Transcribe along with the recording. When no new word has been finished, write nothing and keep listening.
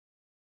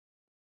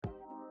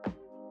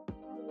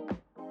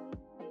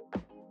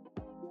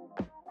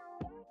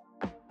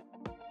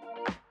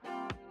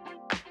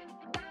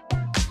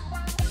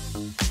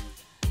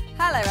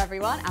Hello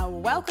everyone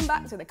and welcome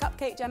back to the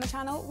Cupcake Jemma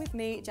channel with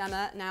me,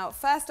 Gemma. Now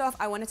first off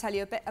I want to tell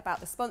you a bit about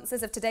the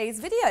sponsors of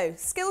today's video,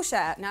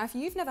 Skillshare. Now if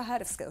you've never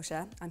heard of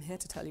Skillshare, I'm here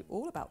to tell you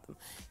all about them.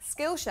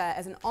 Skillshare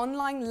is an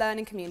online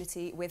learning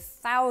community with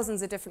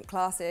thousands of different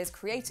classes,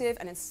 creative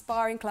and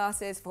inspiring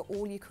classes for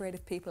all you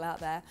creative people out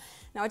there.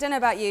 Now I don't know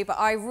about you, but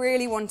I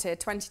really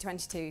wanted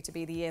 2022 to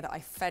be the year that I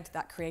fed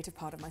that creative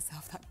part of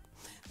myself, that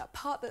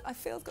part that I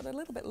feel has got a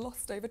little bit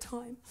lost over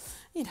time,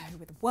 you know,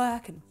 with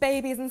work and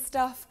babies and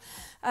stuff.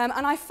 And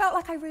I felt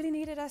like I really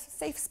needed a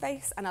safe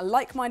space and a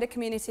like-minded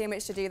community in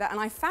which to do that, and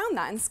I found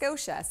that in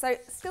Skillshare. So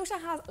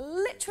Skillshare has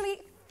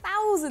literally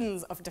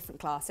thousands of different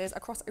classes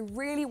across a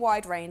really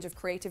wide range of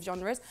creative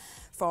genres,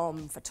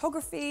 from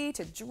photography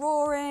to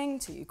drawing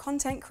to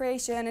content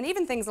creation and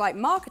even things like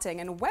marketing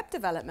and web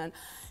development.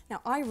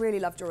 Now, I really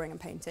love drawing and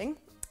painting,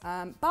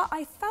 but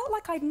I felt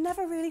like I'd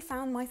never really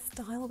found my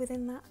style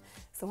within that.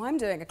 So I'm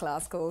doing a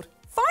class called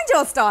Find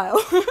Your Style,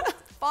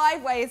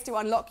 5 ways to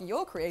unlock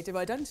your creative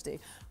identity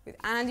with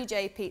Andy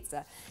J.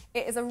 Pizza.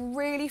 It is a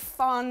really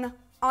fun,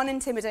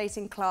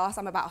 unintimidating class.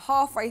 I'm about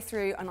halfway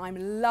through and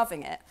I'm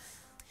loving it.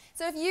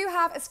 So if you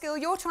have a skill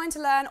you're trying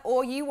to learn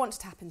or you want to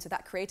tap into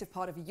that creative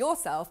part of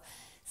yourself,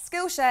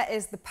 Skillshare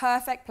is the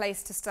perfect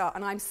place to start,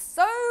 and I'm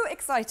so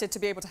excited to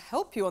be able to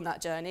help you on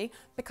that journey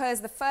because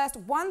the first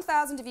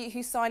 1,000 of you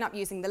who sign up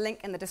using the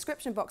link in the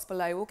description box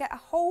below will get a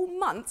whole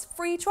month's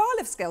free trial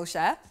of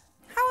Skillshare.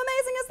 How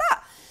amazing is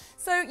that?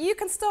 So you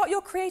can start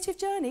your creative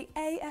journey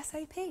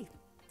ASAP.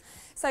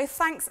 So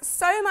thanks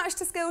so much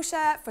to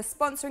Skillshare for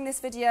sponsoring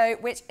this video,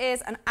 which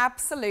is an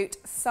absolute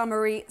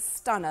summery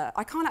stunner.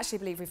 I can't actually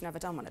believe we've never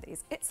done one of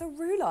these. It's a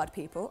roulade,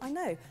 people, I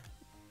know.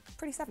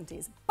 Pretty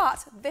 70s,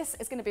 but this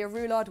is going to be a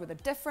roulade with a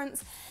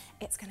difference.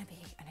 It's going to be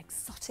an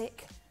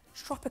exotic,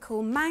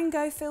 tropical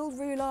mango-filled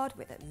roulade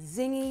with a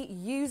zingy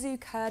Yuzu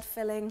Curd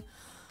filling.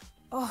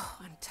 Oh,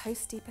 and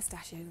toasty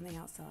pistachios on the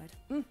outside.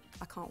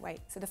 I can't wait.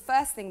 So the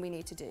first thing we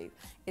need to do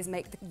is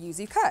make the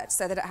Yuzu Curd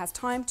so that it has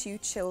time to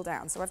chill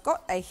down. So I've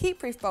got a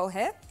heat-proof bowl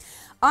here.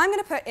 I'm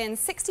going to put in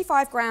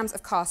 65 grams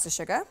of caster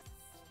sugar,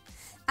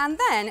 and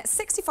then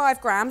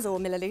 65 grams, or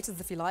milliliters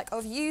if you like,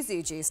 of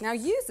Yuzu juice. Now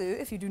Yuzu,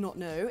 if you do not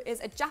know, is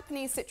a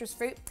Japanese citrus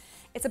fruit.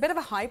 It's a bit of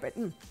a hybrid.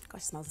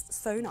 Gosh, it smells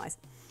so nice.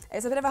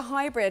 It's a bit of a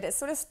hybrid. It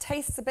sort of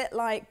tastes a bit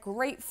like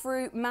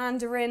grapefruit,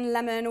 mandarin,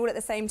 lemon, all at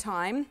the same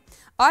time.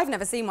 I've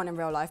never seen one in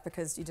real life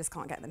because you just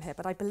can't get them here,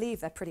 but I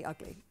believe they're pretty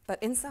ugly.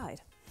 But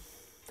inside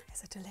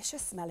is a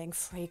delicious smelling,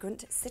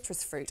 fragrant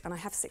citrus fruit, and I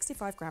have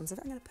 65 grams of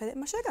it. I'm going to put it in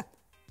my sugar.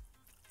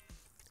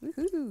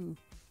 Woohoo!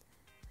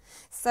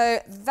 So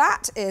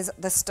that is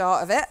the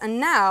start of it, and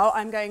now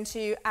I'm going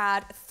to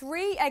add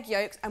 3 egg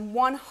yolks and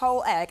 1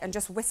 whole egg and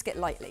just whisk it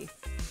lightly.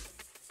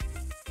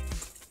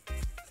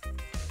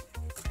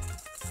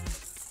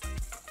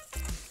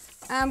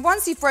 And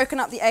once you've broken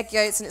up the egg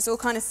yolks and it's all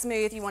kind of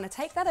smooth, you want to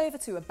take that over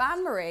to a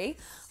bain-marie.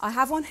 I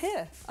have one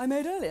here, I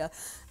made earlier,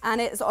 and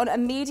it's on a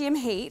medium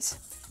heat.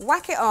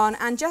 Whack it on,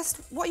 and just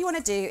what you want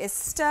to do is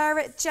stir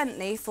it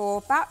gently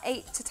for about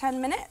 8 to 10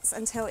 minutes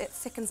until it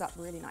thickens up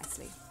really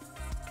nicely.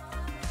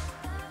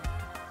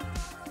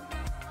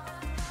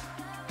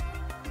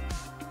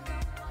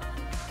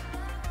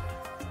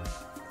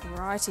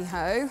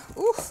 Righty-ho.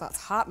 Oof, that's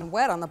hot and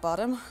wet on the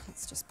bottom.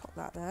 Let's just pop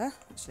that there,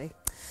 actually.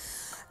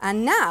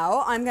 And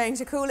now I'm going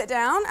to cool it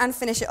down and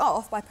finish it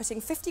off by putting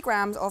 50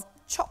 grams of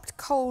chopped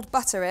cold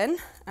butter in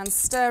and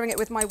stirring it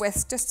with my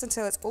whisk just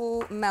until it's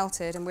all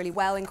melted and really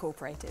well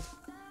incorporated.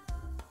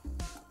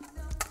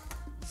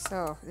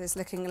 So it's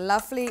looking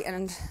lovely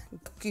and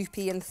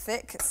goopy and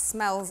thick. It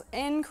smells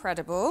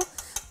incredible,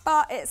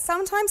 but it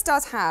sometimes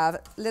does have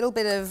a little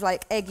bit of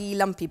like eggy,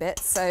 lumpy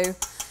bits. So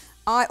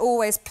I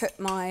always put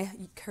my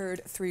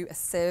curd through a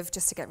sieve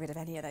just to get rid of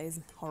any of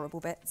those horrible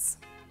bits.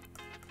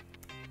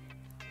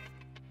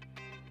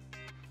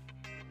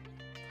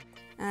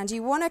 And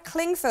you want to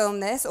cling film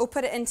this or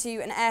put it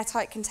into an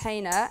airtight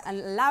container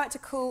and allow it to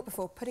cool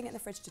before putting it in the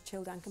fridge to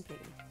chill down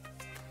completely.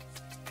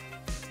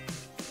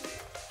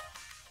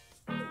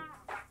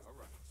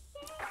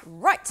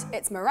 Right,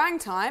 it's meringue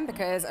time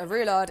because a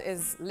roulade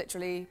is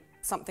literally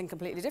something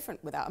completely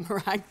different without a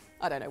meringue.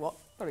 I don't know what,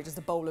 probably just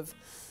a bowl of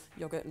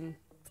yogurt and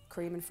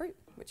cream and fruit,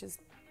 which is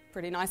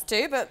pretty nice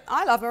too, but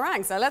I love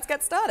meringue, so let's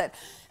get started.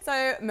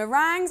 So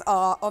meringues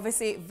are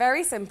obviously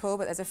very simple,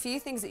 but there's a few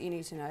things that you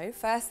need to know.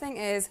 First thing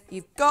is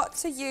you've got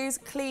to use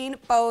clean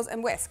bowls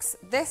and whisks.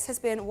 This has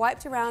been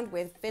wiped around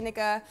with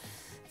vinegar.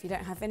 If you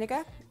don't have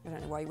vinegar, I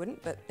don't know why you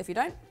wouldn't, but if you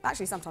don't,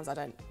 actually sometimes I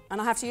don't. And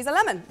I have to use a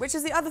lemon, which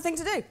is the other thing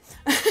to do.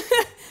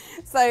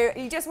 So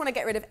you just want to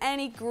get rid of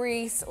any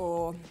grease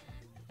or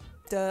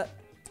dirt,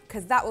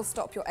 because that will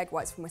stop your egg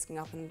whites from whisking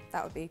up, and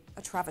that would be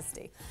a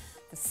travesty.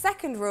 The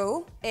second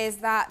rule is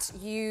that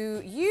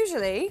you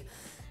usually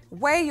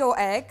weigh your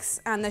eggs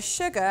and the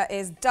sugar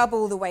is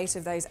double the weight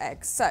of those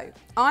eggs. So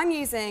I'm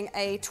using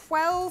a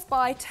 12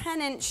 by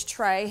 10 inch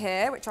tray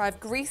here, which I've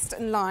greased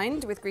and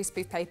lined with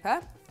greaseproof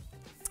paper.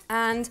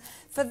 And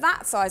for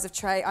that size of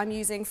tray, I'm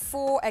using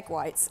 4 egg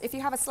whites. If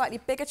you have a slightly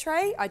bigger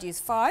tray, I'd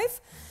use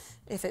 5.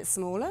 If it's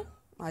smaller,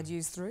 I'd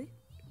use 3.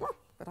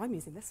 but I'm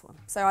using this one.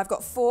 So I've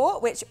got 4,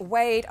 which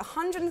weighed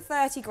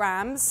 130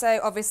 grams,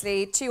 so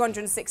obviously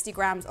 260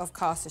 grams of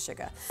caster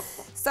sugar.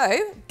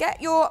 So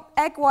get your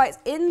egg whites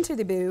into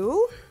the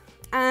bowl,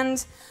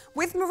 and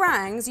with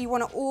meringues, you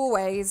want to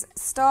always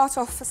start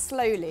off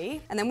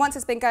slowly, and then once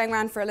it's been going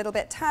around for a little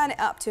bit, turn it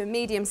up to a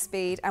medium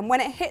speed, and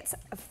when it hits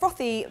a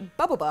frothy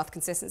bubble bath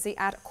consistency,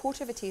 add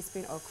 1/4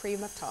 teaspoon of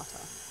cream of tartar.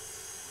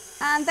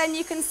 And then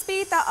you can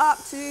speed that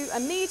up to a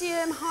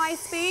medium-high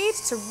speed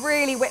to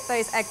really whip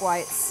those egg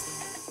whites.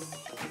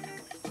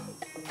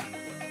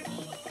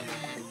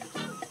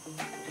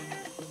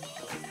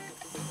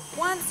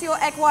 Once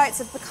your egg whites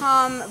have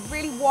become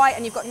really white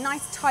and you've got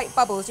nice tight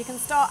bubbles, you can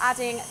start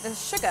adding the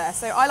sugar.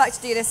 So I like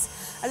to do this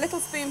a little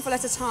spoonful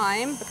at a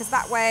time because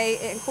that way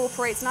it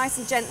incorporates nice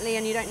and gently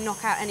and you don't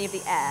knock out any of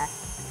the air.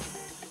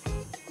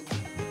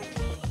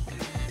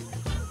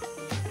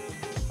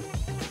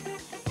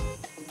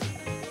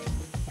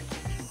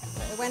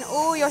 When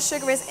all your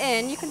sugar is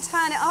in, you can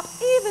turn it up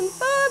even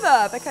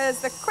further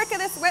because the quicker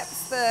this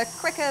whips, the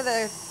quicker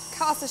the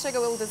caster sugar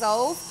will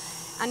dissolve.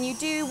 And you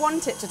do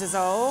want it to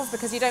dissolve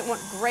because you don't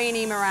want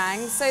grainy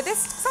meringues. So this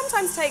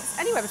sometimes takes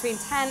anywhere between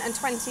 10 and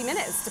 20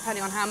 minutes,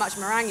 depending on how much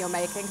meringue you're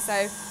making. So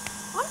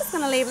I'm just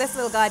going to leave this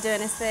little guy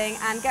doing his thing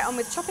and get on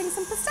with chopping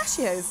some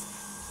pistachios,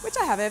 which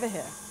I have over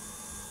here.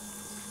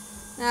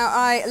 Now,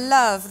 I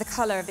love the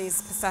colour of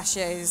these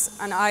pistachios,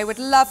 and I would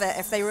love it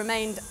if they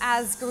remained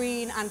as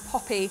green and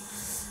poppy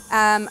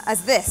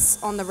as this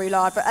on the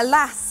roulade. But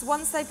alas,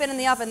 once they've been in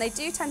the oven, they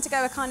do tend to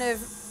go a kind of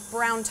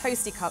brown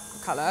toasty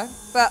colour,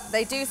 but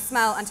they do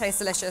smell and taste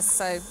delicious,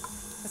 so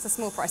it's a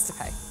small price to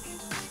pay.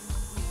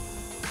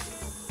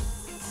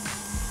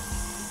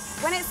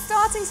 When it's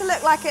starting to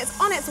look like it's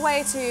on its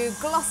way to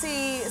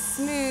glossy,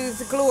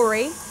 smooth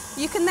glory,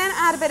 you can then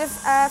add a bit of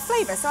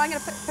flavour. So I'm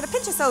going to put a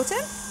pinch of salt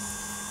in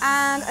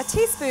and a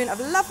teaspoon of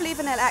lovely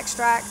vanilla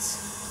extract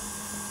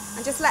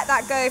and just let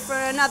that go for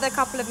another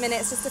couple of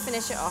minutes just to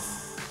finish it off.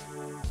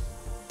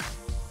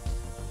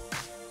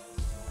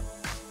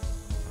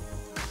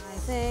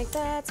 I think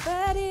that's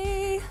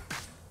ready.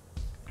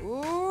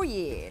 Oh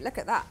yeah, look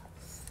at that.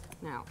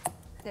 Now,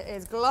 it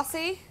is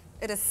glossy,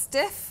 it is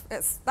stiff.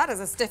 That is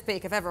a stiff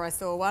peak if ever I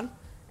saw one.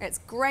 It's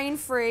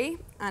grain-free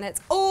and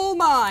it's all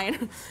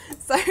mine.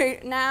 So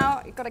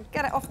now you've got to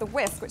get it off the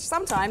whisk, which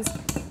sometimes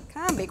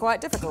can be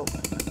quite difficult.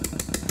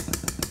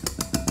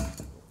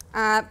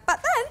 But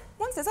then,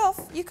 once it's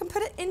off, you can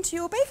put it into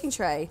your baking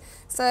tray.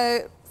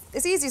 So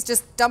it's easy to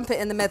just dump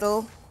it in the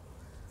middle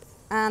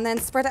and then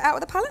spread it out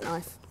with a palette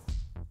knife.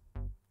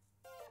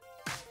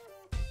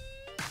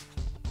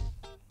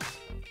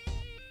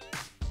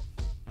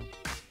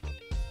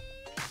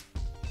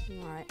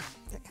 Right,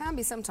 it can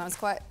be sometimes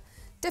quite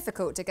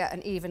difficult to get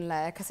an even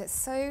layer because it's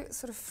so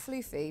sort of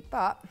floofy,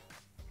 but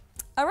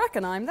I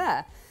reckon I'm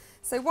there.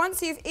 So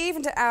once you've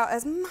evened it out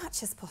as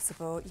much as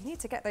possible, you need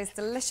to get those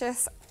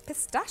delicious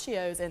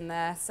pistachios in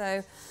there.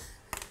 So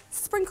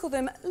sprinkle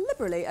them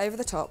liberally over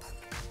the top.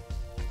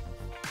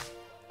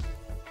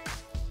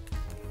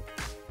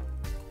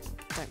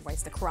 Don't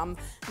waste a crumb.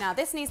 Now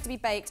this needs to be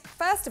baked,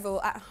 first of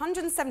all, at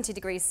 170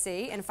 degrees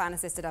C in a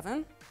fan-assisted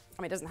oven.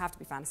 I mean, it doesn't have to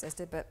be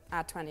fan-assisted, but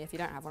add 20 if you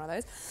don't have one of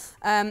those.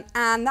 And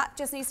that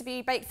just needs to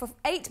be baked for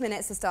 8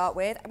 minutes to start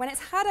with. When it's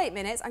had 8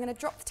 minutes, I'm going to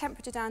drop the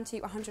temperature down to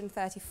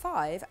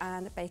 135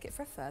 and bake it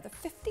for a further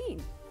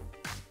 15.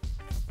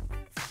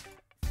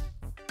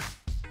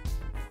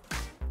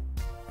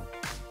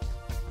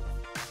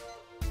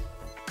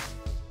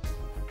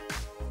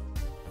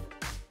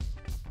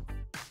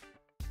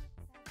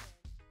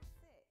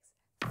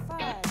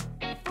 Five,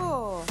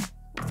 4,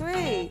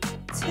 3,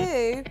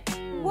 2,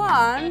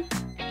 1.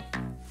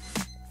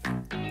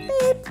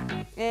 Beep.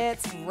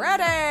 It's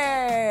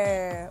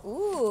ready!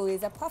 Ooh,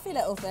 he's a puffy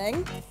little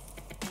thing.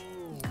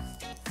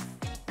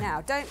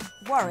 Now, don't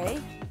worry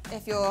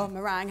if your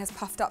meringue has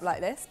puffed up like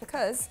this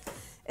because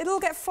it'll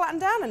get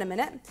flattened down in a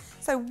minute.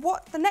 So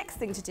what the next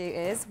thing to do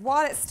is,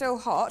 while it's still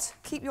hot,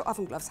 keep your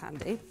oven gloves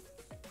handy.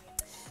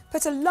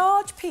 Put a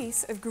large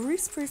piece of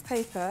grease-proof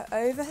paper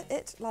over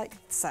it like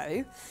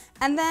so,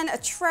 and then a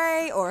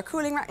tray or a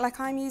cooling rack like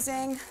I'm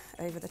using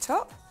over the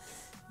top.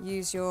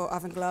 Use your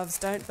oven gloves,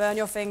 don't burn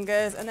your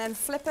fingers, and then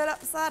flip it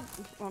upside.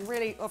 Well, I'm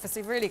really,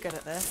 obviously really good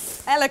at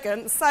this.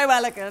 Elegant, so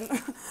elegant.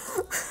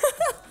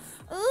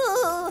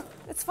 Ooh,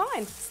 it's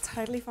fine, it's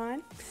totally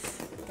fine.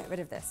 Get rid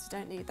of this, you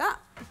don't need that.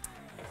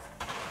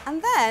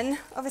 And then,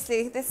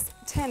 obviously, this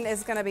tin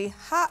is gonna be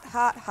hot,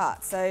 hot,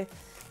 hot. So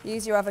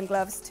use your oven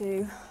gloves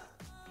to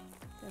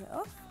get it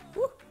off.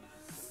 Woo.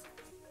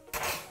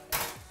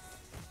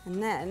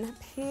 And then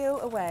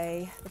peel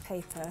away the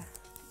paper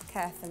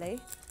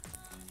carefully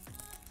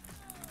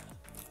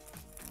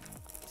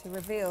to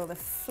reveal the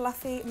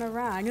fluffy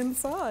meringue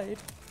inside.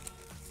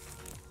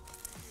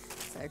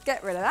 So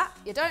get rid of that.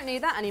 You don't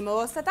need that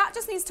anymore. So that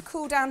just needs to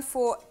cool down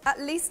for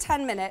at least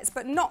 10 minutes,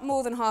 but not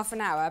more than half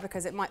an hour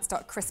because it might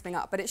start crisping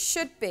up. But it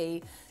should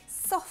be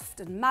soft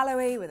and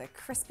mallowy with a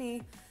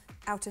crispy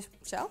outer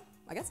shell,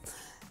 I guess.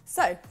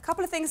 So a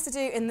couple of things to do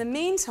in the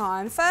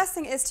meantime. First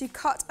thing is to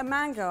cut a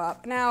mango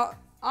up. Now,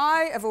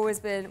 I have always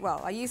been, well,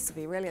 I used to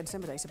be really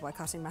intimidated by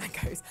cutting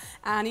mangoes,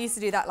 and I used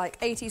to do that like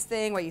 80s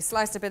thing where you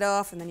sliced a bit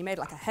off and then you made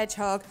like a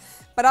hedgehog.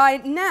 But I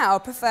now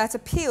prefer to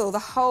peel the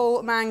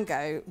whole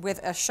mango with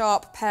a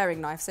sharp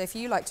paring knife. So if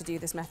you like to do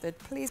this method,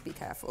 please be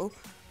careful.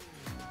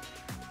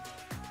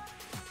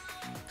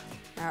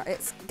 Now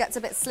it gets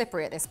a bit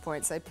slippery at this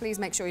point, so please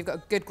make sure you've got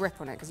a good grip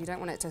on it because you don't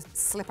want it to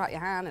slip out your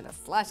hand and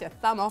slice your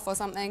thumb off or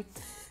something.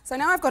 So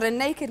now I've got a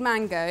naked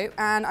mango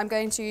and I'm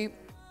going to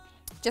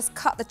just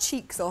cut the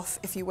cheeks off,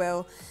 if you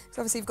will.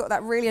 So obviously you've got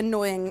that really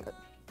annoying,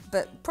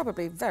 but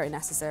probably very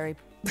necessary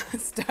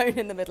stone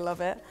in the middle of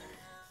it.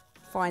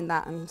 Find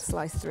that and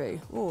slice through.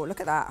 Oh,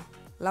 look at that.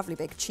 Lovely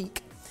big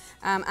cheek.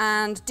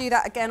 And do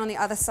that again on the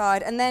other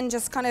side, and then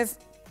just kind of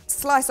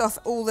slice off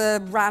all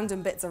the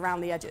random bits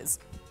around the edges.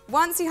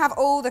 Once you have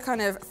all the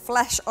kind of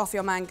flesh off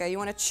your mango, you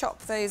want to chop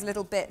those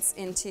little bits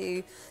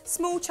into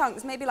small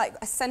chunks, maybe like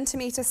 1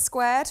 centimetre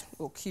squared,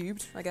 or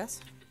cubed, I guess.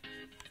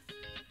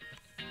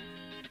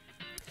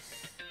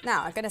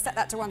 Now, I'm going to set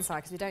that to one side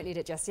because we don't need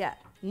it just yet.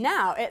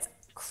 Now it's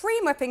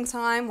cream whipping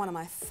time, one of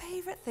my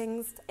favourite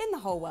things in the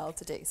whole world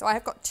to do. So I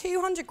have got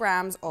 200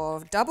 grams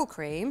of double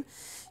cream.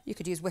 You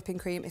could use whipping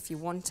cream if you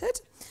wanted.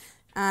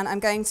 And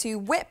I'm going to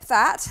whip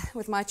that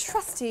with my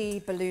trusty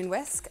balloon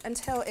whisk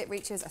until it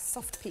reaches a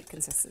soft peak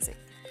consistency.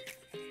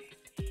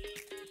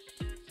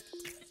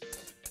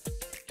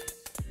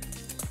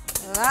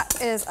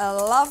 That is a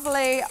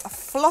lovely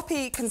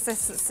floppy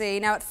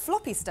consistency. Now at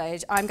floppy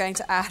stage, I'm going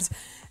to add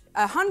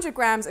 100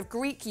 grams of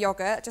Greek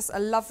yogurt, just a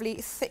lovely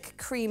thick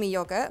creamy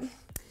yogurt.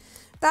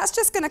 That's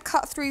just going to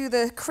cut through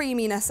the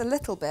creaminess a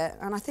little bit,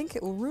 and I think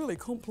it will really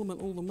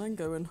complement all the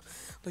mango and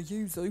the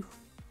yuzu.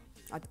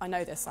 I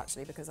know this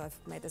actually because I've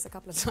made this a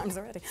couple of times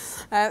already.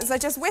 So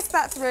just whisk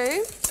that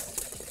through,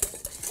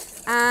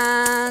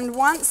 and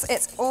once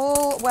it's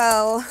all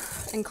well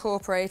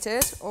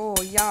incorporated,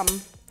 oh yum,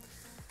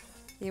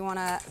 you want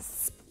to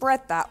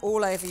spread that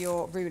all over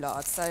your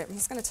roulade. So I'm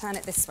just going to turn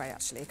it this way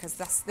actually because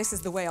this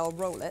is the way I'll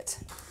roll it.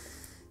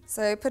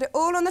 So put it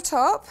all on the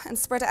top and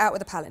spread it out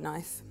with a palette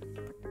knife.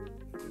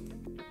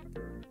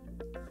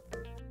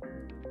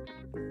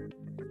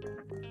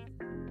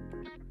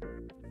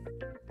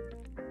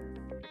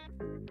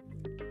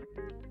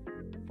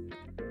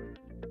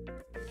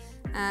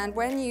 And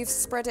when you've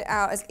spread it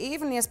out as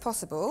evenly as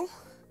possible,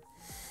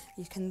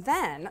 you can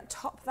then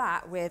top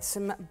that with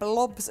some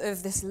blobs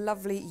of this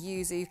lovely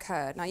Yuzu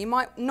Curd. Now you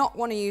might not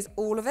want to use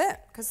all of it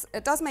because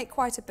it does make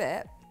quite a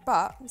bit,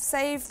 but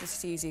save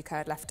this Yuzu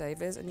Curd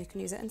leftovers and you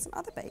can use it in some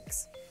other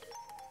bakes.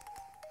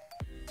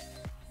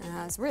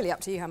 It's really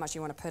up to you how much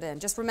you want to put in.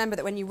 Just remember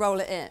that when you roll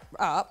it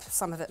up,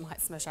 some of it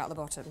might smush out the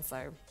bottom,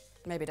 so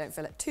maybe don't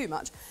fill it too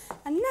much.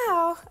 And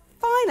now,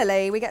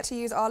 finally, we get to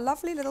use our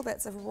lovely little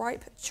bits of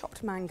ripe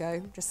chopped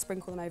mango. Just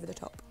sprinkle them over the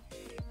top.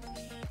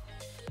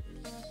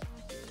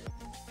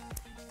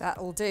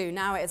 That'll do.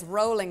 Now it's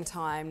rolling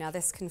time. Now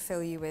this can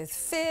fill you with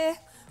fear,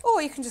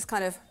 or you can just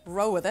kind of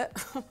roll with it.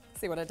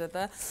 See what I did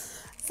there?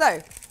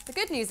 So the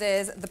good news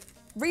is the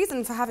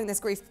reason for having this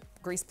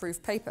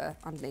grease-proof paper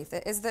underneath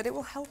it is that it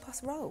will help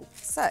us roll.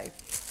 So I'm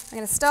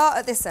going to start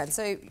at this end.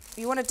 So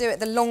you want to do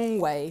it the long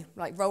way,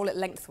 like roll it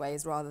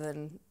lengthways rather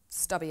than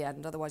stubby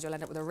end, otherwise you'll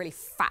end up with a really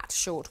fat,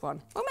 short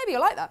one. Or maybe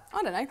you'll like that,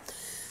 I don't know.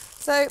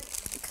 So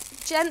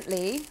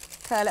gently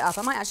curl it up.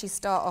 I might actually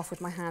start off with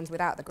my hands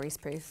without the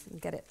greaseproof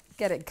and get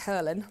it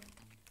curling.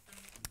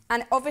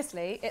 And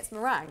obviously it's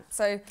meringue,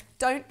 so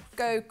don't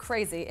go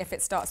crazy if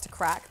it starts to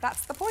crack.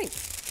 That's the point.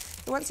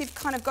 So once you've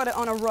kind of got it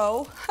on a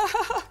roll,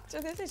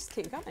 just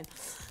keep going.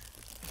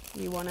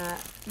 You want to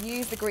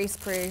use the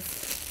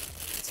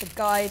greaseproof to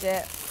guide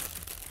it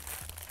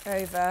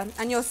over,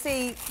 and you'll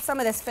see some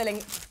of this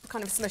filling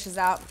kind of smushes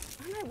out.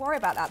 Don't worry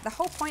about that. The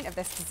whole point of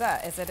this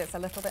dessert is that it's a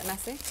little bit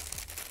messy.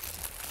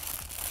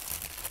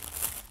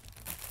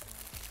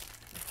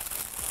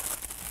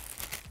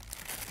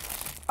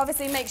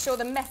 Obviously make sure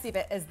the messy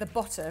bit is the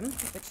bottom,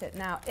 which it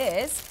now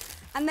is,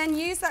 and then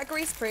use that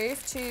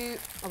greaseproof to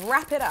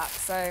wrap it up.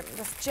 So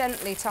just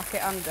gently tuck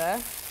it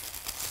under,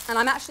 and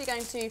I'm actually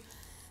going to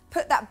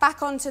put that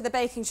back onto the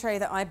baking tray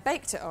that I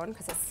baked it on,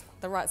 because it's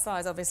the right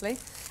size obviously,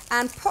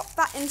 and pop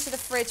that into the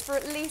fridge for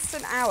at least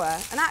an hour.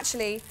 And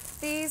actually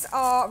these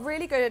are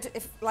really good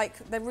if, like,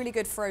 they're really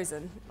good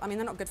frozen. I mean,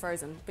 they're not good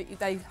frozen, but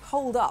they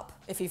hold up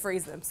if you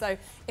freeze them. So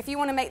if you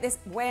want to make this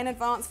way in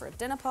advance for a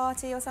dinner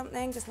party or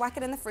something, just whack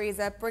it in the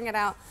freezer, bring it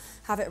out,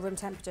 have it at room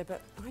temperature.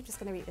 But I'm just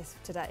going to eat this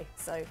today,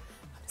 so I'm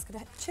just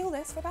going to chill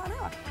this for about an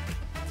hour.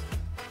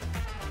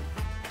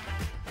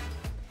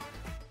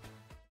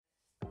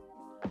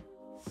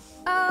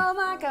 Oh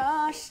my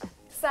gosh,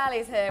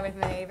 Sally's here with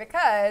me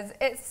because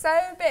it's so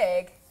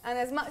big, and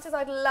as much as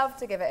I'd love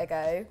to give it a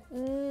go,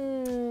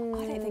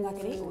 I don't think I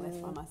could eat all this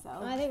by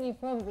myself. I think you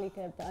probably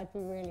could, but I'd be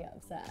really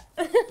upset.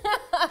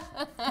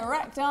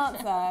 Correct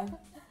answer.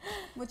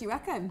 What do you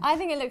reckon? I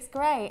think it looks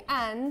great,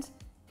 and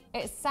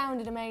it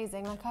sounded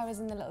amazing. Like, I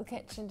was in the little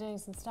kitchen doing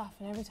some stuff,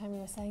 and every time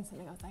you were saying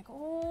something, I was like,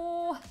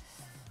 oh,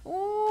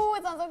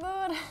 it sounds so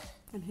good.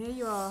 And here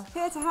you are,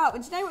 here to help.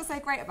 And do you know what's so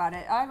great about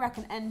it? I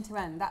reckon end to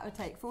end, that would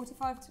take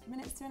 45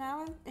 minutes to an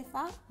hour, if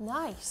that.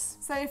 Nice.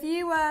 So if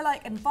you were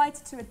like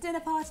invited to a dinner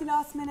party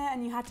last minute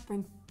and you had to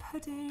bring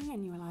pudding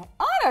and you were like,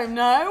 I don't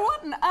know,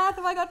 what on earth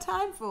have I got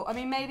time for? I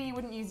mean, maybe you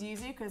wouldn't use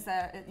Yuzu because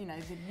you know,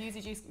 the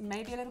Yuzu juice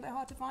may be a little bit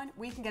hard to find.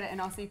 We can get it in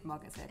our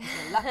supermarkets here because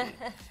we're lucky.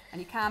 And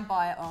you can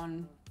buy it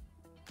on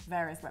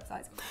various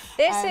websites.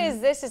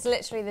 This is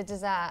literally the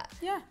dessert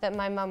Yeah. that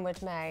my mum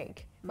would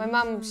make. My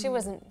mum, she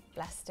wasn't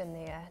blessed in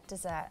the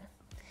dessert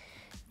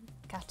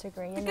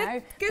category, you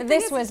know. But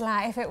this was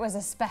like, if it was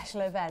a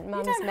special event,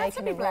 mum's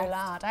making a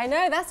roulade. I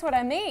know, that's what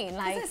I mean.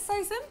 Like, it's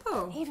so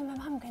simple. Even my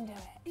mum can do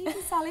it.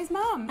 Even Sally's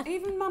mum,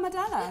 even Mum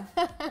Adela.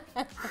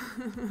 But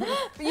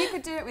you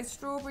could do it with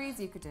strawberries,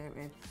 you could do it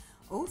with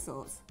all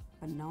sorts.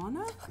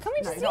 Banana? Can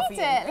we just eat it?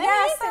 Yeah, Let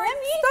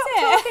me eat stop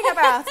it. talking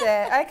about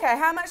it. Okay,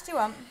 how much do you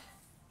want?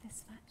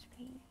 This much,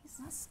 please.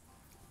 That's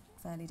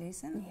fairly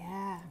decent.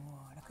 Yeah.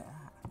 Oh, look at that.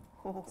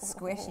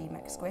 Squishy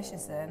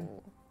McSquisherson.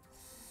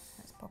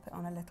 Let's pop it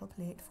on a little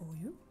plate for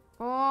you.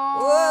 Oh,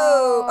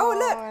 whoa! Oh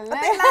look, a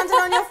bit landed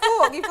on your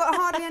fork. You've got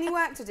hardly any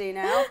work to do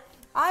now.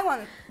 I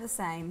want the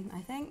same,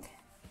 I think.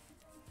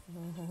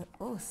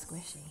 Oh,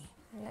 squishy.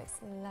 It looks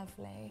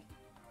lovely.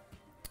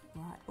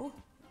 Right. Oh,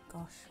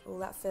 gosh. All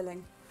that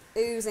filling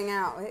oozing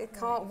out. It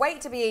can't wait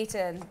to be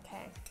eaten.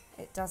 Okay.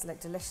 It does look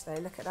delicious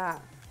though. Look at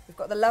that. We've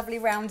got the lovely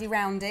roundy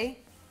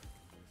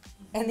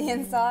in the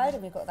inside,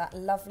 and we've got that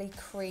lovely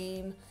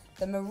cream.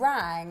 The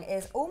meringue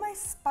is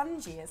almost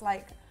spongy. It's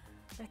like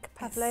a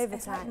pavlova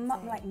it's type.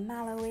 like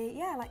mallowy.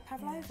 Yeah, like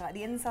pavlova, like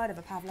the inside of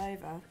a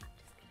pavlova.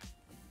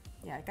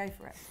 Yeah, go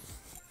for it.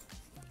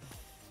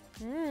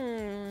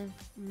 Mmm.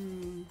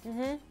 Mmm.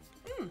 Mhm.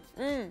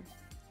 Mmm.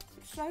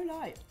 It's so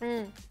light.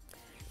 Mm.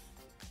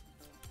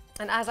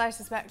 And as I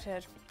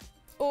suspected,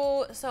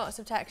 all sorts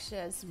of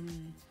textures.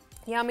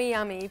 Yummy,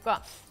 yummy. You've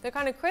got the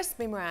kind of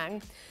crispy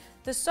meringue,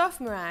 the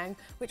soft meringue,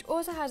 which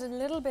also has a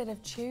little bit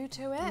of chew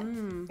to it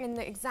in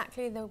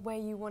exactly the way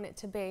you want it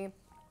to be.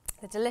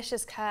 The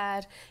delicious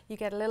curd, you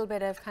get a little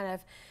bit of kind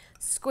of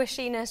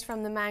squishiness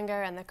from the mango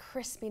and the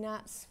crispy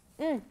nuts.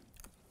 Mm.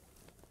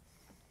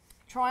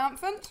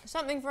 Triumphant.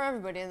 Something for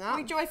everybody in that. Are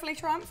we joyfully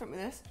triumphant with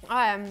this?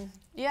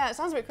 Yeah, it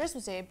sounds a bit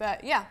Christmassy,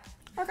 but yeah.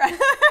 Okay.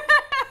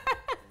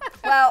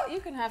 Well, you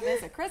can have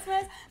this at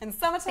Christmas and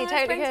summertime,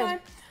 springtime,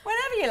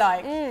 whenever you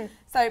like.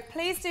 So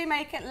please do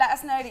make it. Let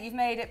us know that you've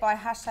made it by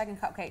hashtagging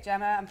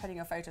CupcakeJemma and putting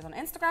your photos on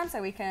Instagram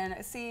so we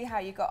can see how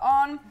you got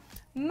on.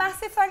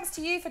 Massive thanks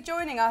to you for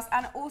joining us,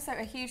 and also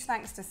a huge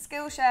thanks to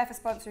Skillshare for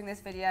sponsoring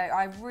this video.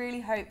 I really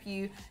hope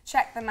you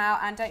check them out,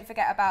 and don't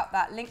forget about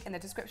that link in the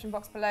description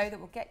box below that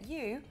will get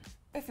you,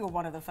 if you're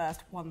one of the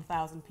first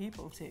 1,000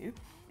 people to,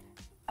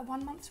 a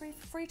 1 month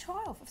free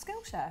trial of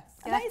Skillshare.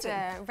 You'll have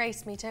to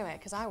race me to it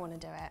because I want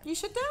to do it. You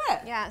should do it.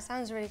 Yeah, it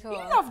sounds really cool.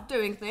 You love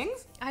doing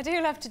things. I do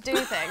love to do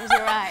things,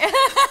 you're right.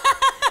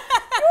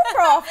 You're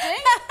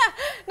crafty.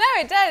 No,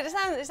 it does.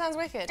 It sounds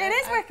wicked. It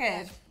is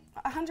wicked.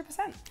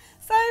 100%.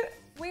 So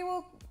we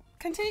will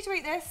continue to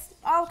eat this.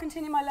 I'll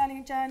continue my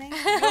learning journey.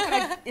 You're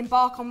going to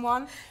embark on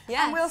one.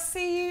 Yes. And we'll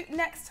see you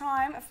next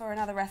time for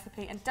another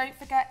recipe. And don't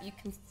forget, you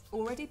can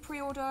already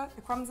pre-order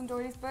the Crumbs and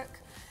Doilies book,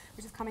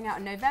 which is coming out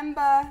in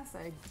November. So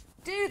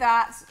do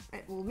that.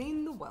 It will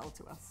mean the world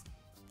to us.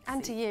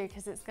 And to you,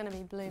 because it's going to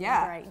be blooming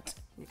great.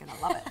 You're going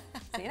to love it.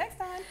 See you next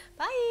time.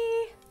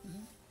 Bye.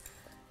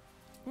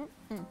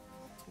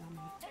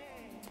 Yummy.